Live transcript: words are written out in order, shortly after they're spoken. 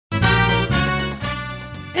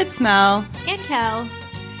It's Mel. And Kel.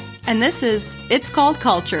 And this is It's Called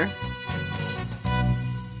Culture.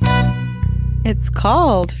 It's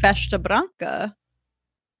called Festa Branca.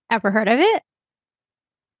 Ever heard of it?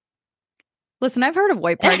 Listen, I've heard of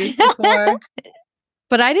white parties before,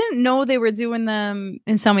 but I didn't know they were doing them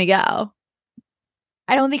in San Miguel.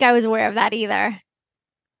 I don't think I was aware of that either.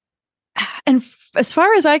 And as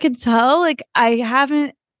far as I can tell, like, I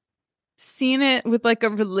haven't seen it with like a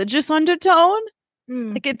religious undertone.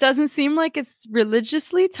 Like, it doesn't seem like it's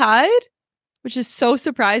religiously tied, which is so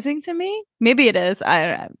surprising to me. Maybe it is.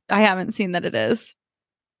 I haven't seen that it is.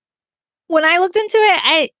 When I looked into it,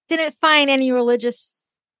 I didn't find any religious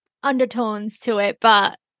undertones to it,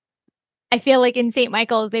 but I feel like in St.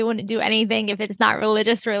 Michael's, they wouldn't do anything if it's not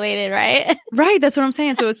religious related, right? Right. That's what I'm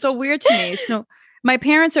saying. So it's so weird to me. So my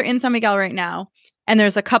parents are in San Miguel right now, and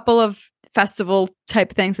there's a couple of festival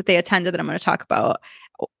type things that they attended that I'm going to talk about.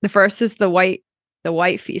 The first is the white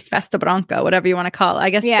feast, Festa Branca, whatever you want to call it.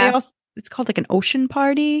 I guess it's called like an ocean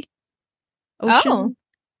party.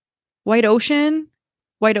 White Ocean.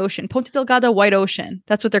 Ponte Delgado White Ocean.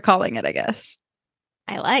 That's what they're calling it, I guess.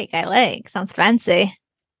 I like. Sounds fancy.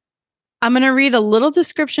 I'm going to read a little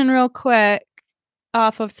description real quick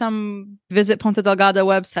off of some Visit Ponte Delgado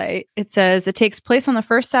website. It says, it takes place on the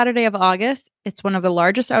first Saturday of August. It's one of the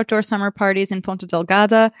largest outdoor summer parties in Ponte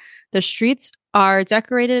Delgado. The streets are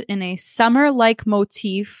decorated in a summer-like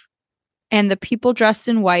motif, and the people dressed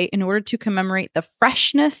in white in order to commemorate the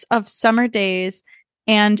freshness of summer days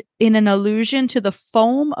and in an allusion to the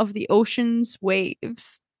foam of the ocean's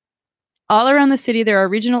waves. All around the city, there are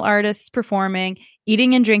regional artists performing,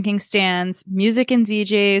 eating and drinking stands, music and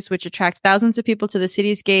DJs, which attract thousands of people to the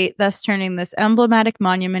city's gate, thus turning this emblematic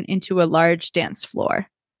monument into a large dance floor.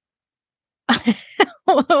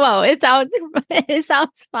 Whoa, it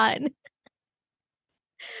sounds fun.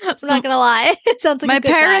 I'm not gonna lie. It sounds like my a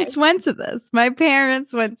good parents time. went to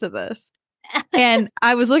this. And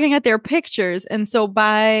I was looking at their pictures, and so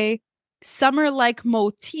by summer-like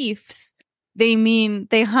motifs, they mean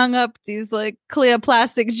they hung up these like clear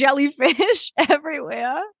plastic jellyfish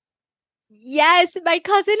everywhere. Yes, my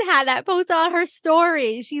cousin had that posted on her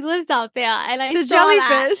story. She lives out there, and I the saw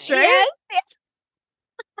jellyfish, that. right? Yes.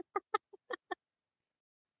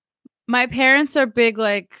 My parents are big,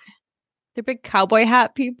 like, they're big cowboy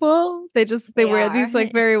hat people. They wear these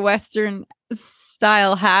like very Western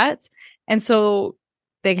style hats. And so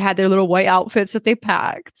they had their little white outfits that they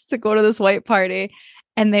packed to go to this white party.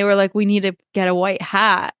 And they were like, we need to get a white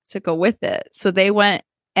hat to go with it. So they went,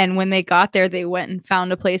 and when they got there, they went and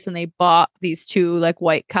found a place and they bought these two like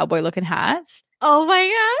white cowboy looking hats. Oh my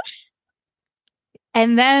gosh.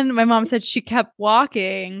 And then my mom said she kept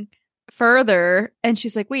walking further, and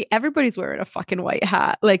she's like, wait, everybody's wearing a fucking white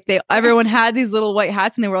hat. Like, everyone had these little white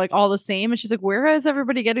hats and they were like all the same. And she's like, where is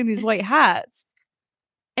everybody getting these white hats?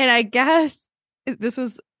 And I guess this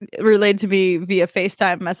was relayed to me via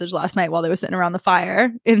FaceTime message last night while they were sitting around the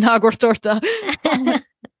fire in Agua Torta.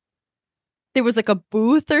 There was like a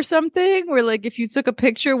booth or something where, like, if you took a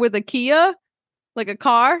picture with a Kia, like a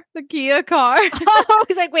car, the Kia car. I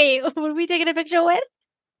was like, wait, what are we taking a picture with?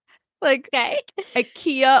 Like, okay, a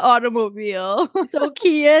Kia automobile. So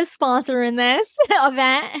Kia is sponsoring this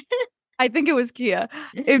event. I think it was Kia.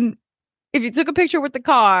 If you took a picture with the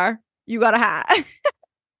car, you got a hat.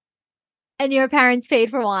 And your parents paid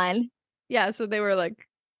for one. Yeah, so they were like,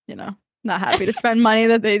 not happy to spend money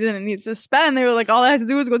that they didn't need to spend. They were like, all I had to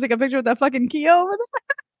do was go take a picture with that fucking Kia over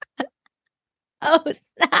there. Oh,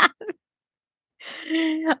 snap.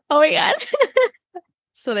 Oh my God.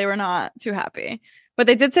 So they were not too happy. But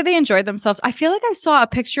they did say they enjoyed themselves. I feel like I saw a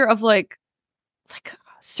picture of like a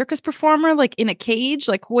circus performer, like in a cage,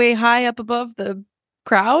 like way high up above the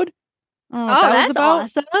crowd. Oh, that's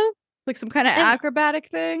awesome. Like some kind of acrobatic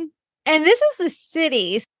thing. And this is the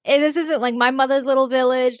city. And this isn't like my mother's little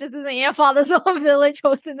village. This isn't your father's little village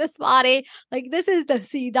hosting this party. Like, this is the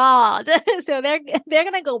ciudad. So they're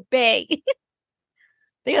gonna go big.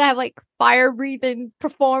 They're gonna have like fire breathing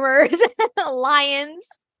performers, lions.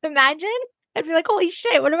 Imagine. I'd be like, holy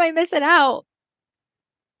shit, what am I missing out?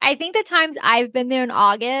 I think the times I've been there in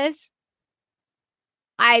August,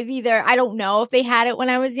 I don't know if they had it when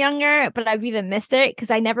I was younger, but I've either missed it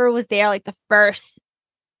because I never was there like the first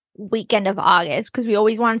weekend of August, because we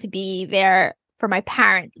always wanted to be there for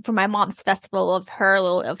my mom's festival of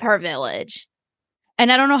her village.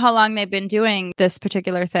 And I don't know how long they've been doing this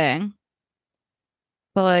particular thing,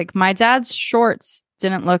 but like my dad's shorts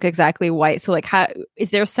didn't look exactly white. So like, how is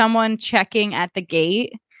there someone checking at the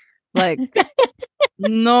gate? Like,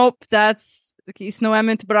 nope, that's he's no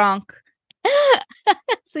Emmett Bronk.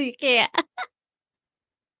 So you can't.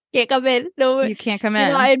 Can't come in. No, You can't come you're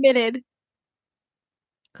in. not admitted.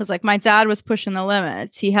 Because like my dad was pushing the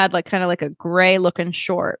limits. He had like kind of like a gray looking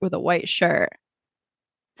short with a white shirt.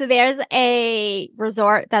 So there's a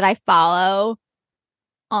resort that I follow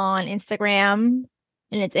on Instagram,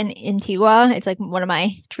 and it's in Antigua. It's like one of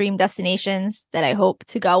my dream destinations that I hope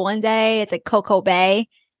to go one day. It's like Coco Bay,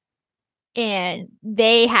 and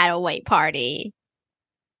they had a white party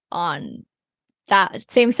on that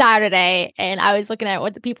same Saturday, and I was looking at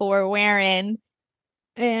what the people were wearing,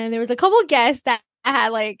 and there was a couple guests that had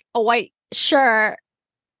like a white shirt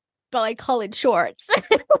but like colored shorts.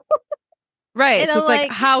 Right. And So I'm it's like,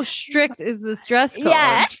 like, how strict is this dress code?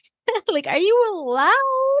 yeah. Like, are you allowed?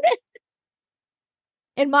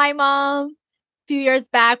 And my mom, a few years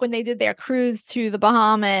back when they did their cruise to the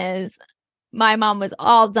Bahamas, my mom was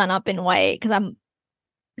all done up in white because I'm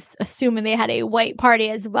assuming they had a white party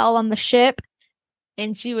as well on the ship.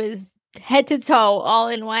 And she was head to toe all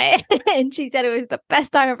in white. And she said it was the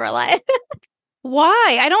best time of her life.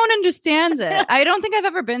 Why? I don't understand it. I don't think I've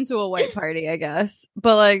ever been to a white party, I guess.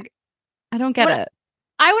 But like, I don't get it.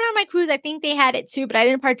 I went on my cruise. I think they had it too, but I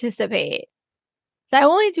didn't participate. So I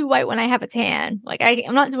only do white when I have a tan. Like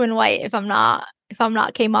I'm not doing white if I'm not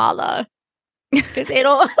Kamala. Because they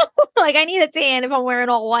don't like I need a tan if I'm wearing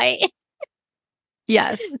all white.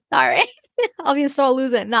 Yes. Sorry. I'll be a sore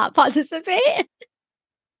loser and not participate.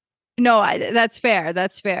 No, that's fair.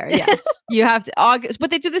 That's fair. Yes. You have to August,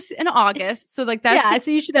 but they do this in August. So like that's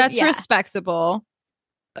so you should that's respectable.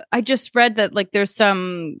 I just read that like there's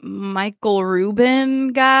some Michael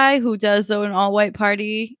Rubin guy who does an all white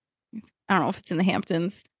party. I don't know if it's in the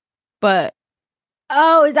Hamptons, but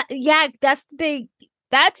oh, is that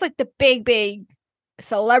that's like the big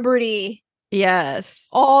celebrity. Yes.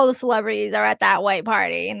 All the celebrities are at that white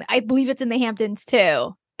party, and I believe it's in the Hamptons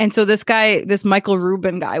too. And so this Michael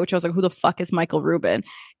Rubin guy, which I was like, who the fuck is Michael Rubin?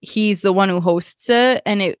 He's the one who hosts it,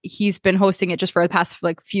 and he's been hosting it just for the past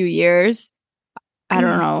like few years. I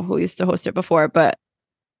don't know who used to host it before, but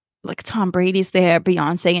like Tom Brady's there,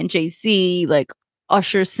 Beyonce and Jay-Z, like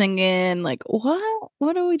Usher singing, like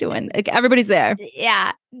what are we doing? Like everybody's there.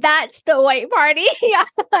 Yeah, that's the white party. Yeah,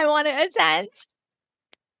 I want to attend.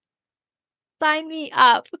 Sign me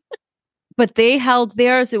up. But they held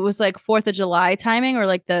theirs, it was like 4th of July timing or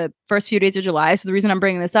like the first few days of July. So the reason I'm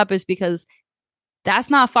bringing this up is because that's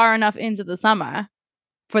not far enough into the summer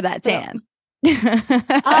for that tan.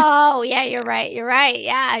 Oh, yeah, you're right.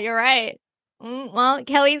 Yeah, you're right. Well,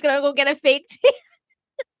 Kelly's gonna go get a fake tan.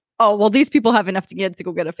 Oh, well, these people have enough to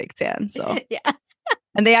go get a fake tan. So yeah.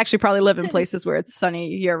 And they actually probably live in places where it's sunny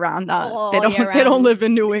year round. They They don't live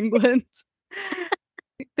in New England.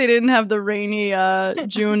 They didn't have the rainy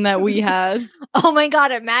June that we had. Oh my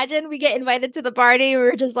God, imagine we get invited to the party.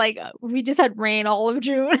 We're just like, we just had rain all of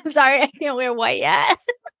June. I'm sorry, I can't wear white yet.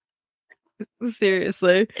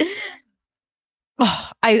 Seriously. Oh,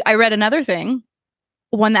 I read another thing.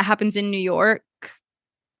 One that happens in New York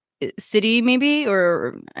City, maybe,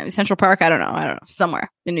 or Central Park. I don't know.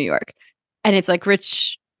 Somewhere in New York. And it's like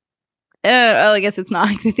rich. I guess it's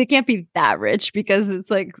not. They can't be that rich because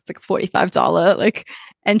it's like $45 like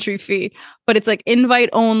entry fee. But it's like invite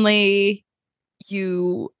only.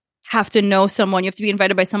 You have to know someone. You have to be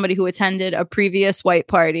invited by somebody who attended a previous white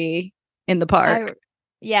party in the park.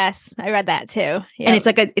 Yes, I read that too. Yep. And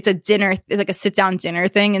it's a dinner, it's like a sit down dinner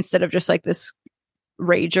thing instead of just like this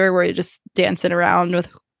rager where you're just dancing around with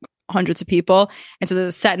hundreds of people. And so there's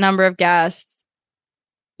a set number of guests.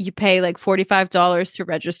 You pay like $45 to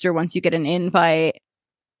register once you get an invite.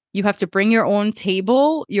 You have to bring your own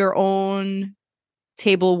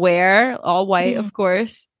tableware, all white, of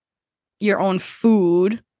course. Your own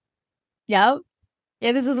food. Yep.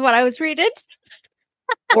 Yeah, this is what I was reading.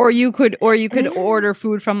 or you could order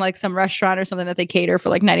food from like some restaurant or something that they cater for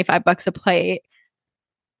like $95 a plate.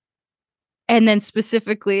 And then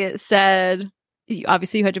specifically it said,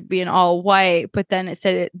 obviously you had to be in all white, but then it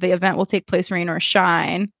said the event will take place rain or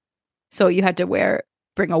shine. So you had to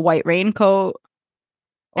bring a white raincoat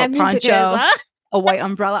or poncho, a white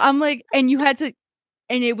umbrella. I'm like, and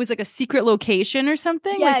it was like a secret location or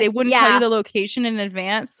something. Yes, like they wouldn't tell you the location in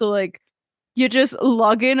advance. So like you just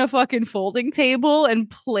lug in a fucking folding table and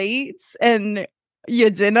plates and your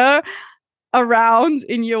dinner around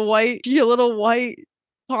in your little white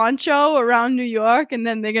poncho around New York, and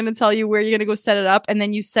then they're gonna tell you where you're gonna go set it up, and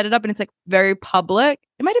then you set it up and it's like very public.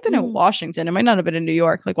 It might have been in Washington, it might not have been in New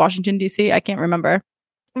York, like Washington DC. I can't remember.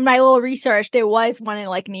 In my little research, there was one in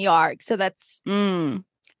like New York, so that's and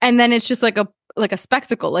then it's just like a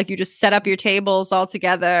spectacle. Like you just set up your tables all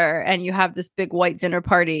together and you have this big white dinner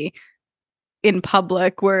party in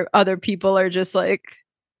public where other people are just like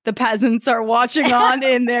the peasants are watching on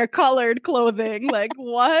in their colored clothing. Like,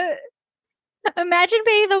 what? Imagine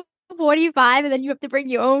paying the 45 and then you have to bring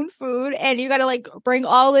your own food and you gotta like bring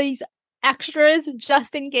all these extras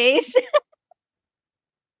just in case.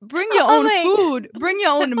 Bring your own food. Bring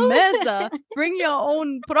your own mesa. Bring your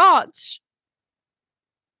own brunch.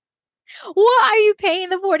 What are you paying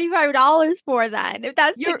the $45 for then? If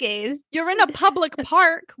that's the case, you're in a public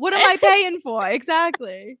park. What am I paying for?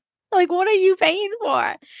 Exactly. Like, what are you paying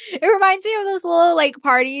for? It reminds me of those little like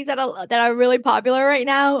parties that are really popular right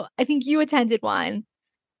now. I think you attended one.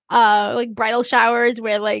 Like bridal showers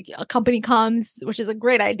where like a company comes, which is a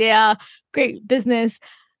great idea, great business,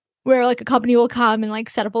 where like a company will come and like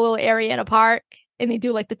set up a little area in a park and they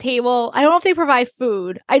do like the table. I don't know if they provide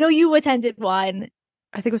food. I know you attended one.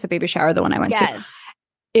 I think it was a baby shower, the one I went to.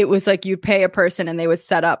 It was like you'd pay a person and they would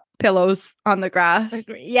set up pillows on the grass.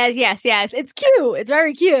 Yes. It's cute. It's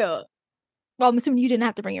very cute. Well, I'm assuming you didn't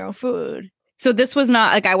have to bring your own food. So this was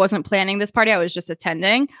not like I wasn't planning this party. I was just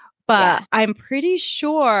attending. But I'm pretty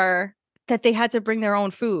sure that they had to bring their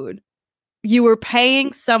own food. You were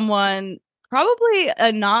paying someone probably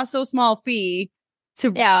a not so small fee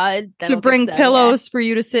to bring pillows for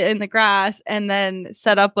you to sit in the grass and then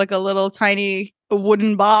set up like a little tiny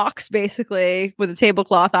wooden box basically with a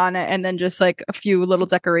tablecloth on it and then just like a few little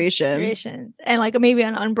decorations. And like maybe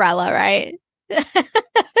an umbrella, right?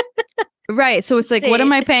 Right. So it's like, what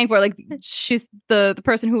am I paying for? Like she's the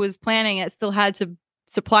person who was planning it still had to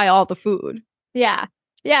supply all the food. Yeah.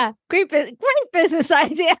 Great business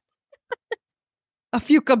idea. A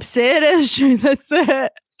few cupceiras.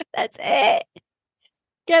 That's it.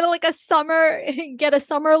 Get a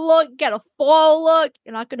summer look, get a fall look.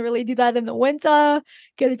 You're not gonna really do that in the winter.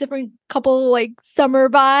 Get a different couple like summer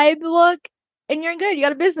vibe look, and you're good. You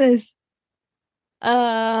got a business.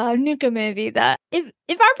 Nunca me vida.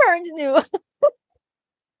 If our parents knew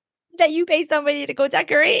that you pay somebody to go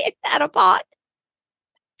decorate at a pot.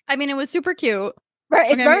 I mean, it was super cute.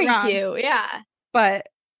 Right, it's very cute, yeah. But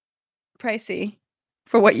pricey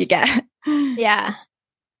for what you get. Yeah.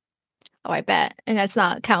 Oh, I bet. And that's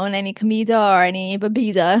not counting any comida or any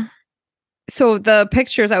bebida. So the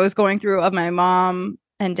pictures I was going through of my mom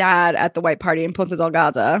and dad at the white party in Ponta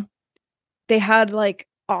Delgada, they had like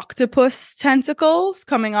octopus tentacles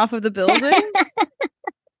coming off of the building.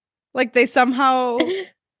 Like they somehow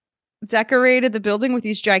decorated the building with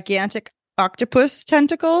these gigantic octopus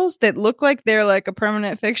tentacles that look like they're like a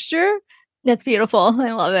permanent fixture. That's beautiful.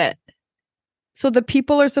 I love it. So the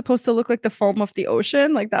people are supposed to look like the foam of the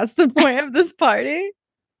ocean. Like that's the point of this party.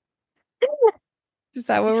 Is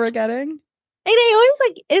that what we're getting? And I always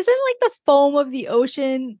like, isn't like the foam of the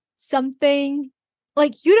ocean something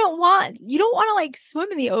like you don't want to like swim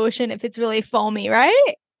in the ocean if it's really foamy,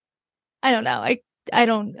 right? I don't know.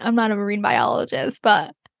 I'm not a marine biologist,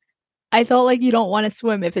 but I felt like you don't want to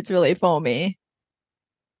swim if it's really foamy.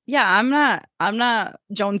 Yeah, I'm not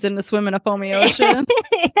jonesing to swim in a foamy ocean.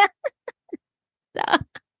 No.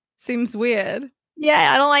 Seems weird.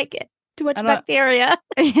 Yeah, I don't like it. Too much bacteria.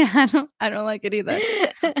 Yeah, I don't like it either.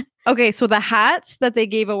 Okay, so the hats that they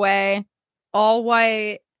gave away, all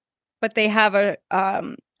white, but they have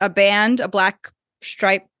a band, a black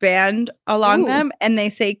striped band along them, and they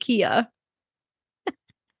say Kia.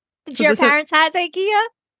 Did your parents' hat say Kia?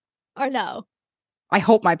 Or no? I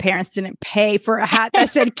hope my parents didn't pay for a hat that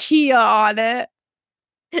said Kia on it.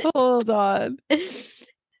 Hold on.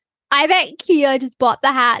 I bet Kia just bought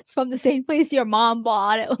the hats from the same place your mom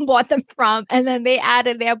bought them from, and then they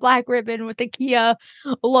added their black ribbon with the Kia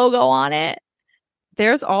logo on it.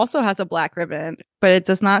 Theirs also has a black ribbon, but it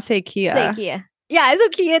does not say Kia. Say Kia. Yeah, so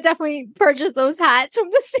Kia definitely purchased those hats from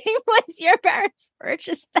the same place your parents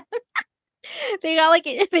purchased them. They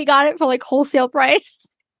got it for like wholesale price.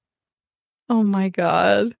 Oh my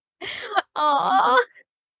god. Aww.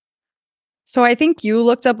 So I think you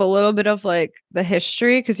looked up a little bit of like the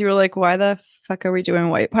history because you were like, why the fuck are we doing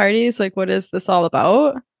white parties? Like, what is this all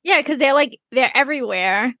about? Yeah, because they're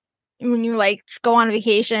everywhere. When you like go on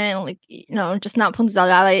vacation, like, just not Punta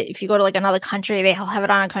Delgada. If you go to like another country, they have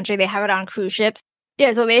it on a country. They have it on cruise ships.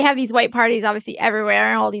 Yeah, so they have these white parties obviously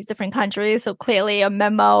everywhere in all these different countries. So clearly a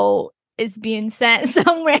memo is being sent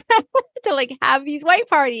somewhere to like have these white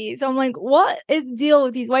parties. So I'm like, what is the deal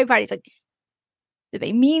with these white parties? Like, did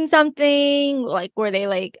they mean something? Like, were they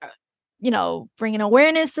like, bringing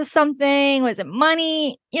awareness to something? Was it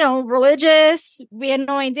money? Religious? We had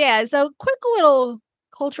no idea. So quick little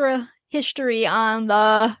cultural history on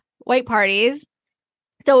the white parties.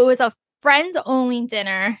 So it was a friends only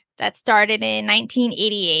dinner that started in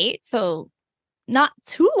 1988. So not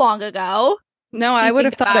too long ago. No, I would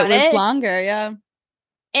have thought it was longer. Yeah.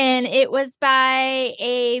 And it was by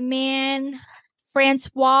a man,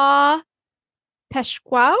 Francois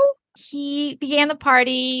Pesquau. He began the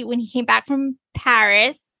party when he came back from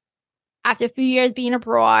Paris after a few years being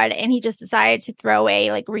abroad, and he just decided to throw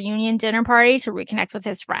a like reunion dinner party to reconnect with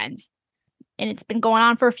his friends. And it's been going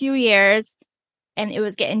on for a few years, and it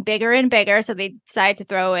was getting bigger and bigger, so they decided to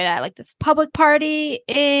throw it at like this public party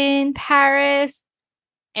in Paris,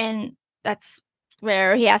 and that's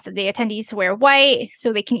where he asked the attendees to wear white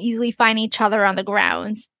so they can easily find each other on the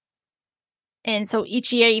grounds. And so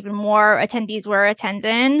each year, even more attendees were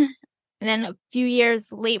attending. And then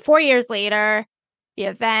 4 years later, the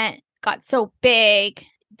event got so big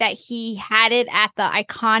that he had it at the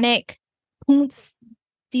iconic Pont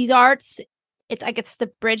des Arts. It's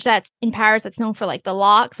the bridge that's in Paris that's known for like the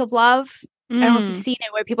locks of love. I don't know if you've seen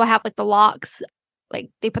it, where people have like the locks,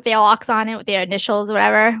 like they put their locks on it with their initials or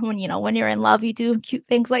whatever. When you're in love, you do cute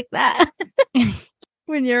things like that.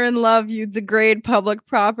 When you're in love, you degrade public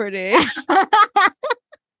property.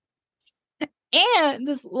 And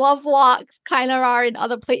this love locks kind of are in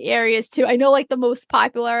other areas too. I know like the most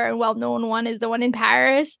popular and well-known one is the one in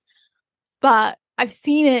Paris, but I've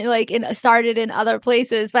seen it like started in other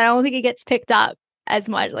places, but I don't think it gets picked up as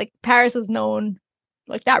much. Like Paris is known,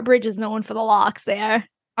 like that bridge is known for the locks there.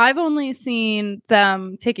 I've only seen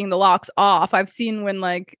them taking the locks off. I've seen when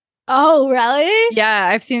like, oh really? Yeah,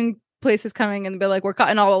 I've seen places coming and be like, we're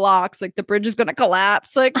cutting all the locks, like the bridge is gonna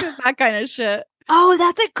collapse, like that kind of shit. Oh,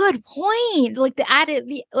 that's a good point. Like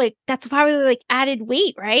that's probably like added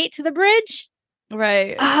weight, right, to the bridge,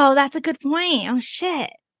 right? Oh, that's a good point. Oh shit.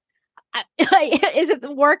 Is it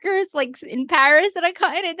the workers like in Paris that are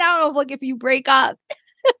cutting it down? Or like if you break up,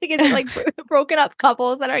 like, is it like broken up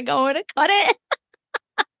couples that are going to cut it?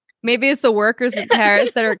 Maybe it's the workers in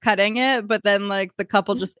Paris that are cutting it, but then like the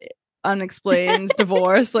couple just unexplained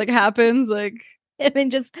divorce like happens like, and then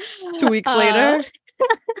just 2 weeks later.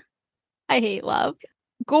 I hate love.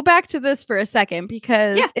 Go back to this for a second,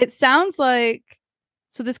 because it sounds like,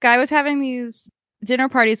 so this guy was having these dinner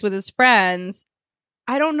parties with his friends.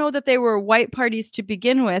 I don't know that they were white parties to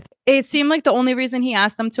begin with. It seemed like the only reason he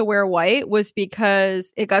asked them to wear white was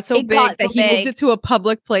because it got so big that he moved it to a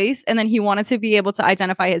public place, and then he wanted to be able to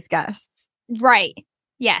identify his guests. Right.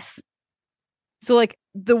 Yes. So like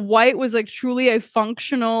the white was like truly a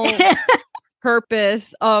functional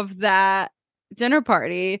purpose of that dinner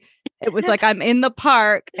party. It was like, I'm in the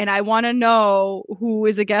park and I want to know who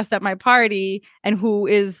is a guest at my party and who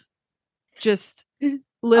is just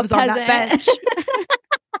lives on that bench.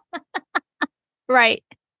 Right.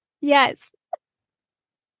 Yes.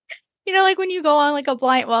 Like when you go on like a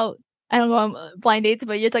blind, well, I don't go on blind dates,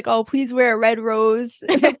 but it's like, oh, please wear a red rose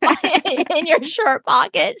in your shirt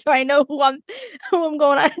pocket so I know who I'm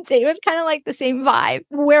going on a date with. Kind of like the same vibe.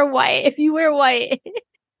 Wear white. If you wear white,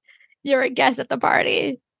 you're a guest at the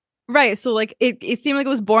party. Right. So like it seemed like it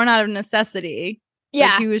was born out of necessity.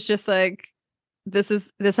 Yeah. Like, he was just like, this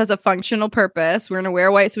has a functional purpose. We're gonna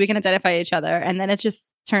wear white so we can identify each other. And then it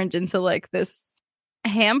just turned into like this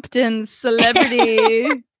Hampton celebrity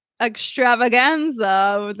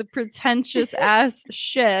extravaganza with the pretentious ass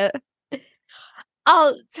shit.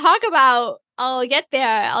 I'll talk about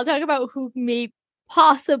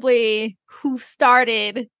who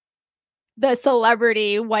started the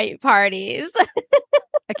celebrity white parties.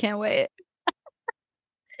 I can't wait.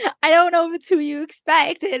 I don't know if it's who you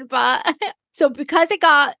expected, but so because it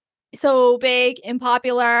got so big and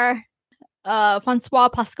popular, Francois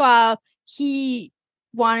Pasquale, he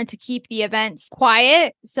wanted to keep the events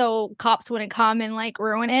quiet so cops wouldn't come and like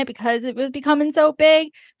ruin it because it was becoming so big.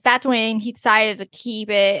 That's when he decided to keep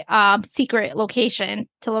it secret location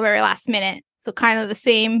till the very last minute. So kind of the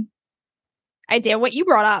same idea what you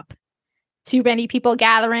brought up. Too many people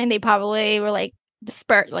gathering, they probably were like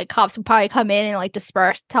disperse, like cops would probably come in and like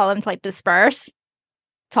tell them to like disperse.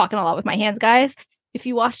 Talking a lot with my hands, guys, if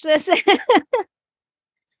you watch this.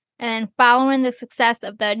 And following the success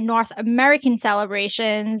of the North American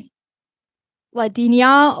celebrations, La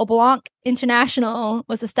Dîner au Blanc International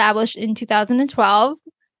was established in 2012,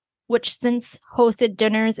 which since hosted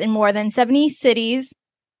dinners in more than 70 cities,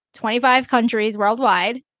 25 countries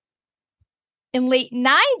worldwide. In late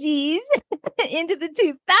 90s into the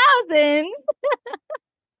 2000s,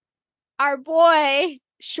 our boy,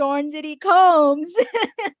 Sean Diddy Combs,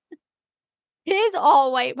 his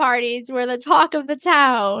all-white parties were the talk of the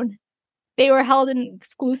town. They were held in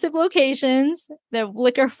exclusive locations. The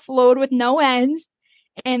liquor flowed with no ends.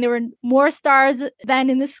 And there were more stars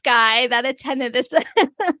than in the sky that attended this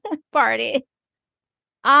party.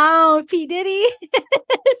 Oh, P. Diddy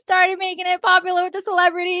started making it popular with the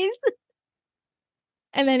celebrities.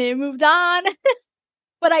 And then it moved on.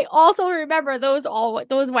 But I also remember those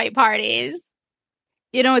white parties.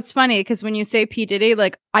 You know, it's funny because when you say P. Diddy,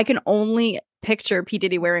 like I can only picture P.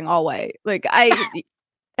 Diddy wearing all white. Like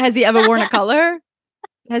has he ever worn a color?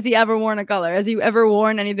 Has he ever worn a color? Has he ever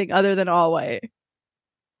worn anything other than all white?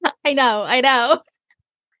 I know.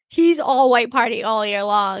 He's all white party all year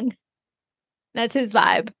long. That's his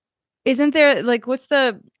vibe. Isn't there like what's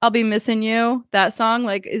the I'll Be Missing You, that song?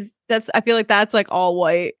 Like I feel like that's like all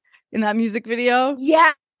white in that music video.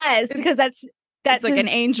 Yes, because that's It's like his, an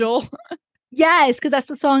angel. yes, because that's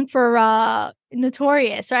the song for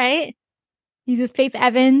Notorious, right? He's with Faith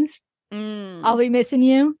Evans. I'll Be Missing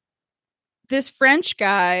You. This French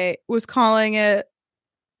guy was calling it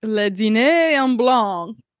Le Dîner en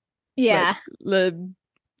Blanc. Yeah. Like,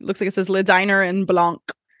 looks like it says Le Diner en Blanc,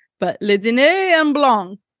 but Le Dîner en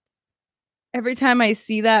Blanc. Every time I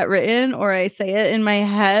see that written or I say it in my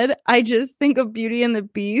head, I just think of Beauty and the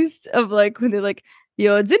Beast of like when they're like,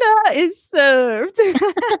 your dinner is served.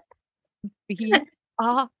 Be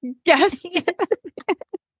our guest.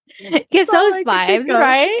 Gets those vibes,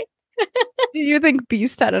 right? Do you think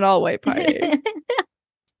Beast had an all-white party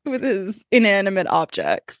with his inanimate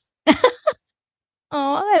objects? Oh,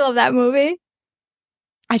 I love that movie.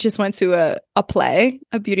 I just went to a play,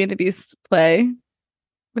 a Beauty and the Beast play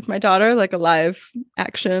with my daughter, like a live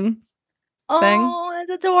action thing. Oh,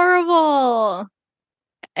 that's adorable.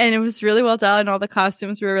 And it was really well done. All the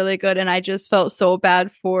costumes were really good. And I just felt so bad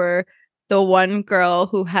for the one girl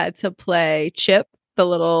who had to play Chip, the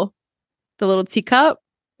little teacup.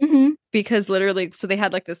 Mm-hmm. Because literally, so they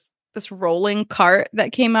had like this rolling cart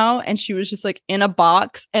that came out, and she was just like in a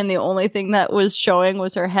box, and the only thing that was showing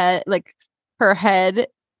was her head, like her head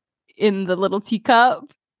in the little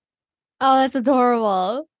teacup. Oh, that's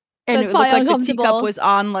adorable. And it looked like the teacup was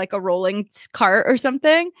on like a rolling cart or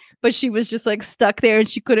something, but she was just like stuck there and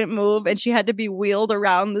she couldn't move, and she had to be wheeled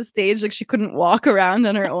around the stage. Like she couldn't walk around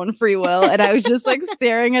on her own free will. And I was just like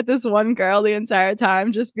staring at this one girl the entire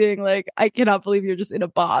time, just being like, I cannot believe you're just in a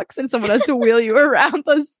box and someone has to wheel you around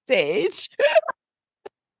the stage.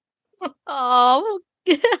 Oh,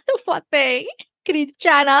 what thing?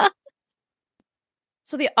 China.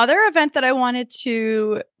 So the other event that I wanted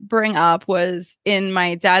to bring up was in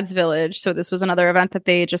my dad's village. So this was another event that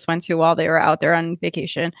they just went to while they were out there on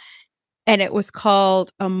vacation. And it was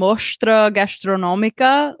called a Mostra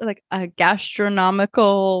Gastronomica, like a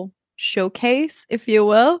gastronomical showcase, if you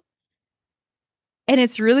will. And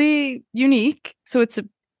it's really unique. So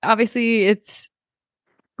obviously it's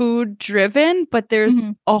food driven, but there's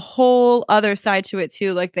a whole other side to it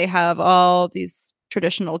too. Like they have all these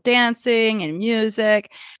traditional dancing and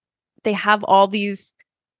music. They have all these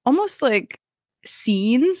almost like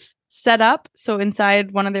scenes set up. So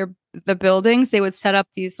inside one of the buildings, they would set up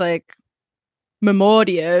these like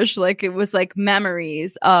memorias, like it was like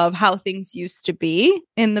memories of how things used to be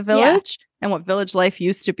in the village and what village life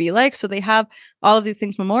used to be like. So they have all of these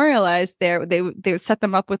things memorialized there. They would set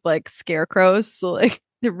them up with like scarecrows. So like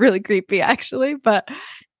they're really creepy actually, but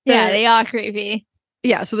they are creepy.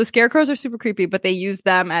 Yeah, so the scarecrows are super creepy, but they use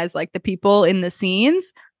them as like the people in the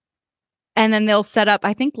scenes. And then they'll set up,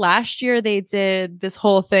 I think last year they did this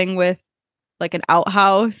whole thing with like an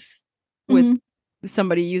outhouse with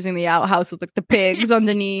somebody using the outhouse with like the pigs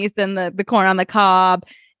underneath and the corn on the cob.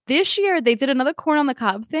 This year they did another corn on the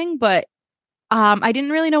cob thing, but I didn't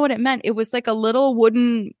really know what it meant. It was like a little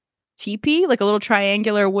wooden teepee, like a little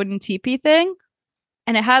triangular wooden teepee thing.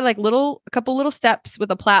 And it had like a couple little steps with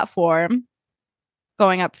a platform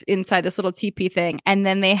going up inside this little teepee thing. And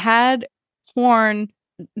then they had corn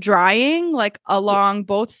drying like along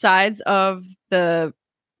both sides of the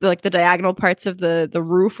diagonal parts of the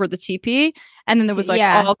roof or the teepee. And then there was like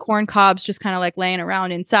all corn cobs just kind of like laying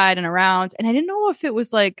around inside and around. And I didn't know if it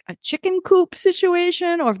was like a chicken coop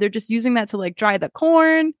situation or if they're just using that to like dry the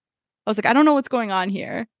corn. I was like, I don't know what's going on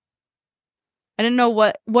here. I didn't know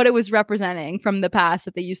what it was representing from the past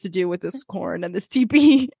that they used to do with this corn and this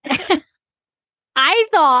teepee.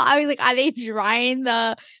 I was like, are they drying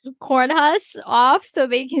the corn husks off so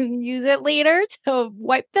they can use it later to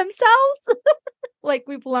wipe themselves? Like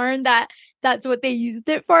we've learned that's what they used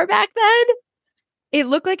it for back then. It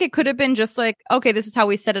looked like it could have been just like, okay, this is how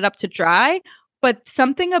we set it up to dry. But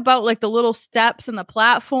something about like the little steps and the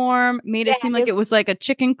platform made it seem like it was like a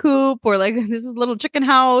chicken coop or like this is a little chicken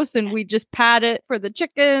house and we just pad it for the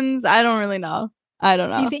chickens. I don't really know. I don't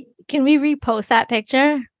know. Can we repost that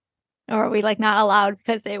picture? Or are we like not allowed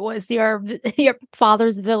because it was your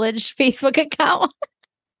father's village Facebook account?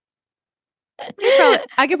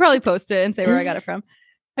 I could probably post it and say where I got it from.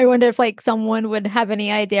 I wonder if like someone would have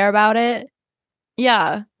any idea about it.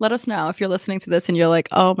 Yeah, let us know if you're listening to this and you're like,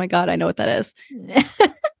 oh my God, I know what that is.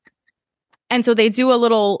 And so they do a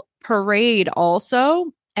little parade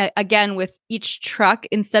also. Again, with each truck,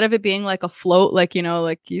 instead of it being like a float, like,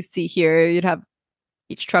 like you see here, you'd have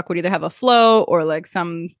each truck would either have a float or like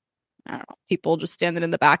some, I don't know, people just standing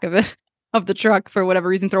in the back of it, of the truck for whatever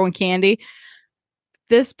reason, throwing candy.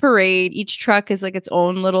 This parade, each truck is like its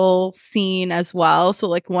own little scene as well. So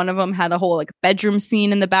like one of them had a whole like bedroom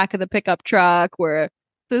scene in the back of the pickup truck where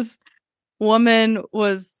this woman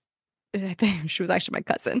was, I think she was actually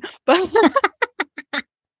my cousin, but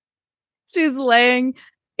she was laying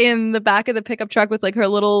in the back of the pickup truck with like her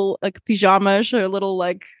little like pajamas, her little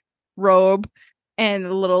like robe and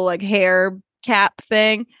a little like hair cap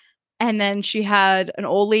thing. And then she had an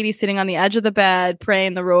old lady sitting on the edge of the bed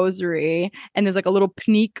praying the rosary. And there's like a little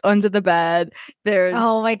panique under the bed.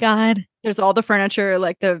 Oh my God. There's all the furniture,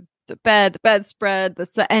 like the bed, the bedspread,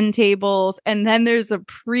 the end tables, and then there's a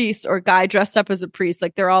priest or guy dressed up as a priest.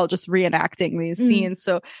 Like they're all just reenacting these scenes.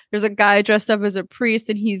 So there's a guy dressed up as a priest,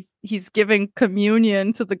 and he's giving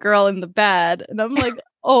communion to the girl in the bed, and I'm like,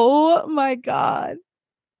 oh my God.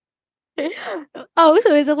 Oh,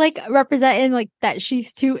 so is it like representing like that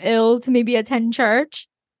she's too ill to maybe attend church?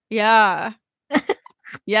 Yeah.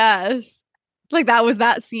 Yes. Like that was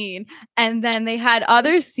that scene. And then they had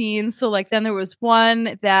other scenes. So like then there was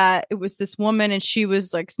one that it was this woman and she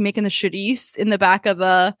was like making the charisse in the back of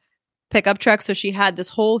the pickup truck. So she had this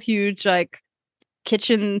whole huge like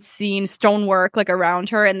kitchen scene stonework like around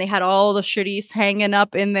her, and they had all the charisse hanging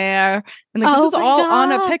up in there. And like this is all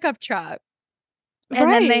on a pickup truck. And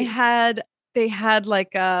then they had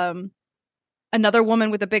like another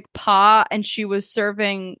woman with a big pot, and she was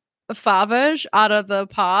serving favage out of the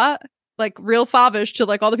pot, like real favage to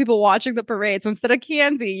like all the people watching the parade. So instead of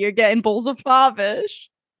candy, you're getting bowls of favage.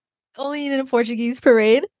 Only in a Portuguese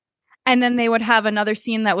parade. And then they would have another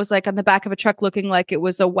scene that was like on the back of a truck looking like it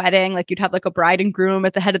was a wedding. Like you'd have like a bride and groom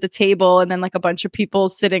at the head of the table, and then like a bunch of people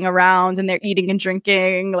sitting around and they're eating and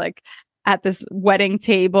drinking like at this wedding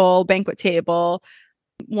table, banquet table.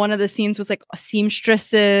 One of the scenes was like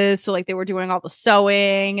seamstresses. So like they were doing all the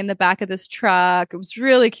sewing in the back of this truck. It was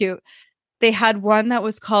really cute. They had one that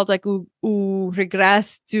was called like U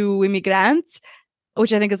Regresso do Imigrante,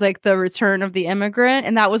 which I think is like the return of the immigrant.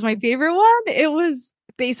 And that was my favorite one. It was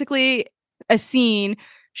basically a scene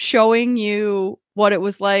showing you what it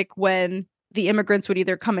was like when the immigrants would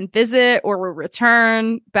either come and visit or would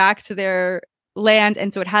return back to their land.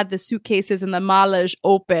 And so it had the suitcases and the malage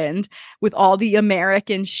opened with all the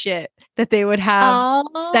American shit that they would have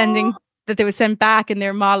that they would send back in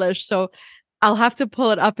their malage. So I'll have to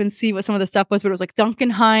pull it up and see what some of the stuff was, but it was like Duncan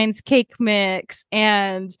Hines cake mix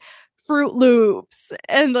and Fruit Loops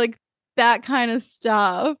and like that kind of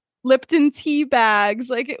stuff. Lipton tea bags.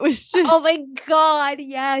 Like it was just, oh my God,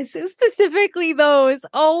 yes, specifically those.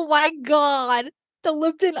 Oh my God, the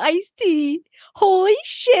Lipton iced tea. Holy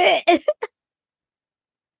shit.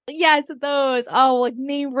 Yes, those. Oh, like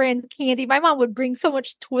name brand candy. My mom would bring so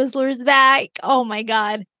much Twizzlers back. Oh my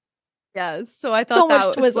God. Yes. So I thought that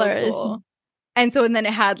was Twizzlers. So cool. And then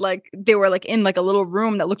it had like, they were like in like a little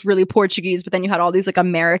room that looked really Portuguese, but then you had all these like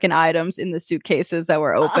American items in the suitcases that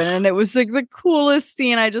were open. And it was like the coolest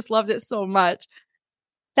scene. I just loved it so much.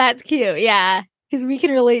 That's cute. Yeah. Because we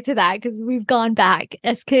can relate to that because we've gone back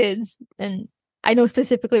as kids. And I know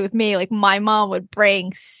specifically with me, like my mom would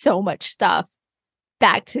bring so much stuff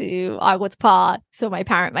back to Agua Pa so my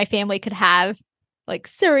family could have like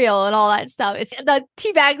cereal and all that stuff. It's the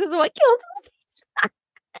tea bags is what killed them.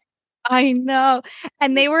 I know.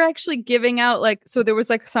 And they were actually giving out like, so there was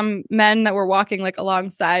like some men that were walking like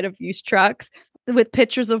alongside of these trucks with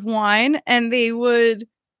pitchers of wine, and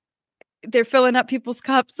they're filling up people's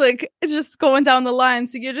cups, like just going down the line.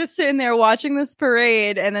 So you're just sitting there watching this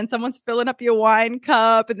parade, and then someone's filling up your wine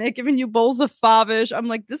cup and they're giving you bowls of favish. I'm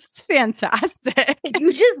like, this is fantastic.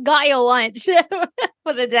 You just got your lunch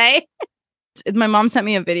for the day. My mom sent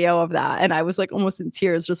me a video of that, and I was like almost in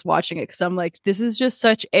tears just watching it because I'm like, this is just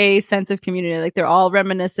such a sense of community. Like they're all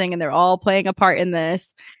reminiscing and they're all playing a part in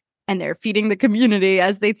this, and they're feeding the community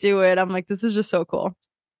as they do it. I'm like, this is just so cool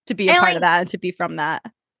to be a part of that and to be from that.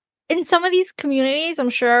 In some of these communities, I'm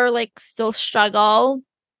sure like still struggle.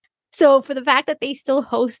 So for the fact that they still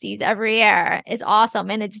host these every year is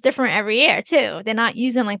awesome. And it's different every year too. They're not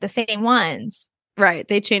using like the same ones. Right.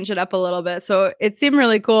 They change it up a little bit. So it seemed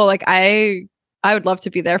really cool. Like I would love to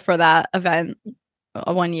be there for that event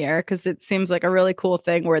one year because it seems like a really cool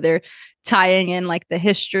thing where they're tying in like the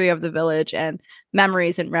history of the village and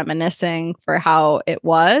memories and reminiscing for how it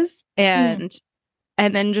was. And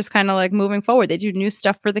and then just kind of like moving forward. They do new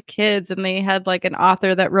stuff for the kids, and they had like an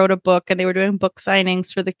author that wrote a book, and they were doing book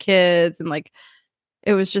signings for the kids, and like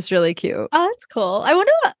it was just really cute. Oh, that's cool. I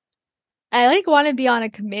wonder what I like want to be on a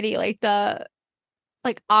committee like the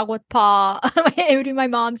like Agua Pa. It would be my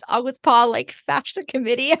mom's Agua Pa like fashion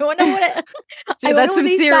committee. I wonder what it, Dude, I that's wonder some what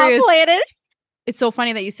they serious. stop planning. It's so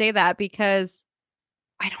funny that you say that because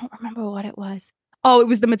I don't remember what it was. Oh, it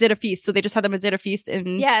was the Madeira Feast. So they just had the Madeira Feast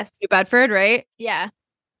in Yes. New Bedford, right? Yeah.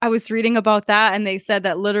 I was reading about that, and they said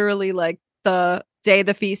that literally like the day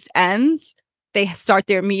the feast ends, they start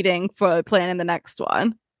their meeting for planning the next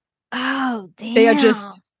one. Oh, damn. They are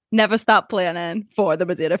just never stop planning for the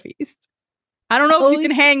Madeira Feast. I don't know if you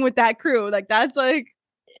can hang with that crew. Like that's some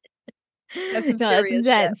serious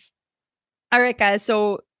shit. All right, guys.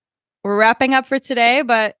 So we're wrapping up for today,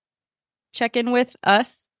 but check in with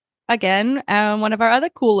us again on one of our other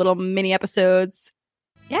cool little mini episodes.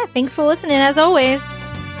 Yeah, thanks for listening as always.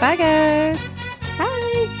 Bye, guys.